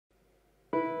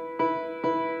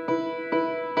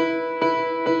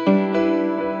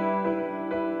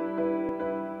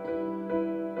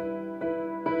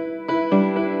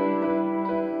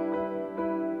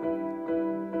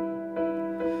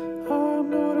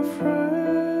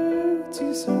afraid,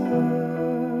 she said,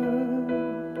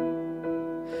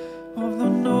 of the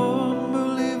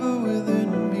non-believer within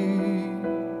me.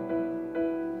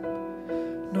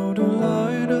 No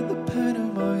delight at the pain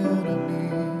of my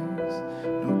enemies,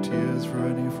 no tears for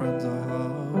any friends I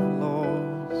have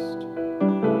lost.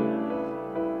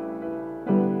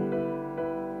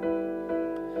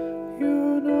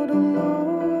 You're not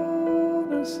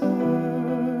alone, I said.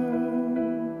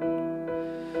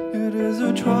 It is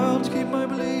a trial to keep my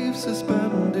beliefs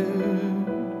suspended.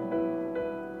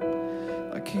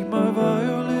 I keep my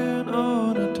violin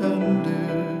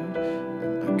unattended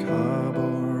in a cab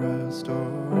or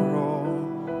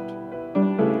restaurant.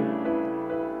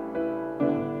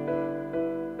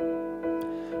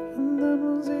 And then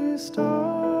once he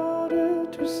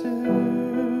started to sing,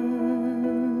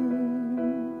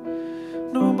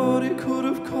 nobody could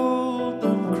have called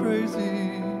them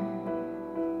crazy.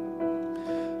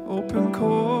 Open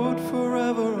chord,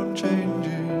 forever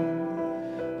unchanging,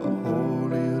 a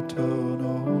holy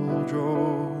eternal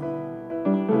drone.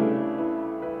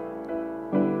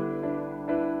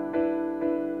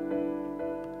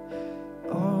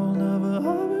 I'll never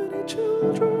have any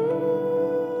children.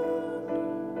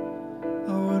 I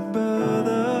would bear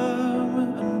them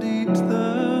and eat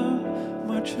them,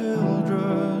 my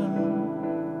children.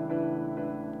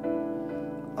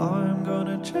 I'm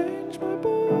gonna change my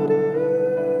body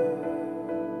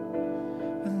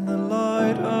in the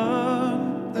light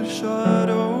and the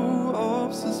shadow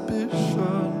of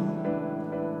suspicion.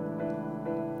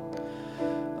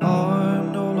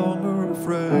 I'm no longer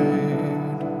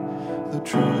afraid. The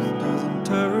truth doesn't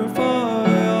terrify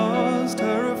us,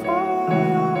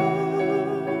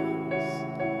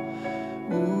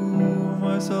 Ooh,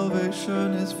 my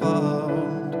salvation is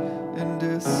found in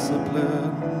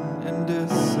discipline, in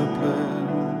discipline.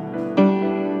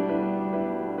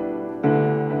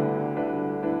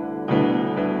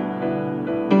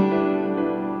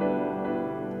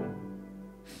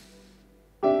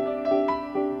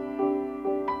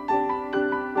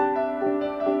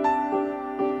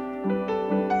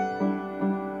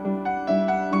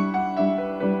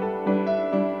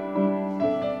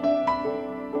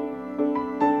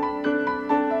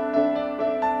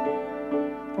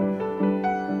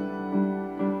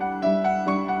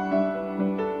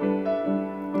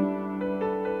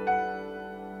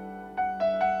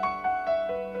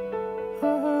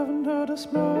 I haven't had a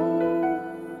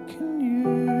smoke in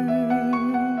years,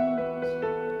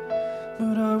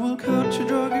 but I will catch a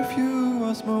drug if you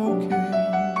are smoking.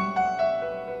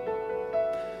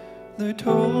 They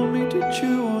told me to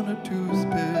chew on a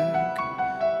toothpick.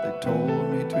 They told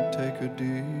me to take a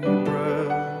deep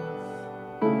breath.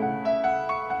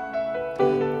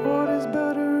 What is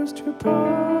better is to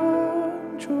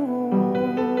punch a wall,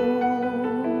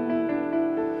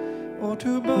 or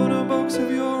to burn a box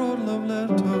of your old love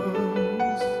letters.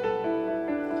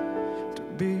 To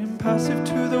be impassive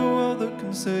to the world that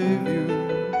can save you,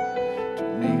 to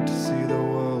need to see the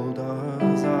world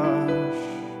as ash.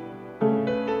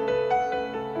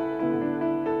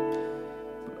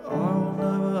 But I'll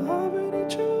never have any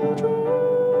children.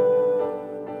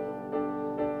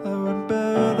 I would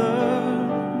bear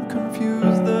them,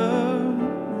 confuse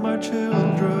them, my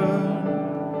children.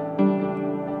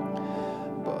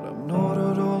 But I'm not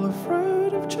at all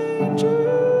afraid of changing.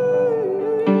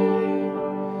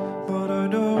 But I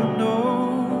don't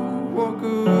know what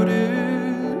good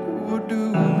it would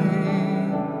do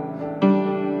me.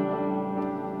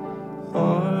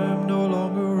 I'm no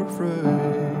longer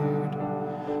afraid.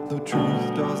 The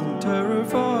truth doesn't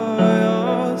terrify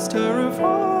us,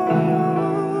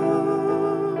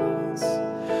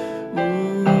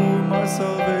 Ooh, my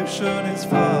salvation is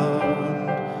found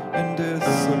in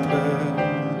discipline,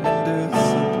 in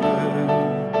discipline.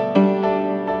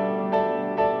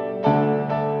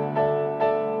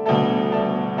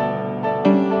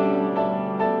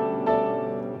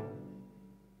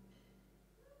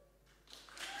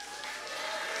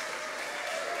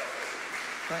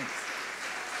 Thanks.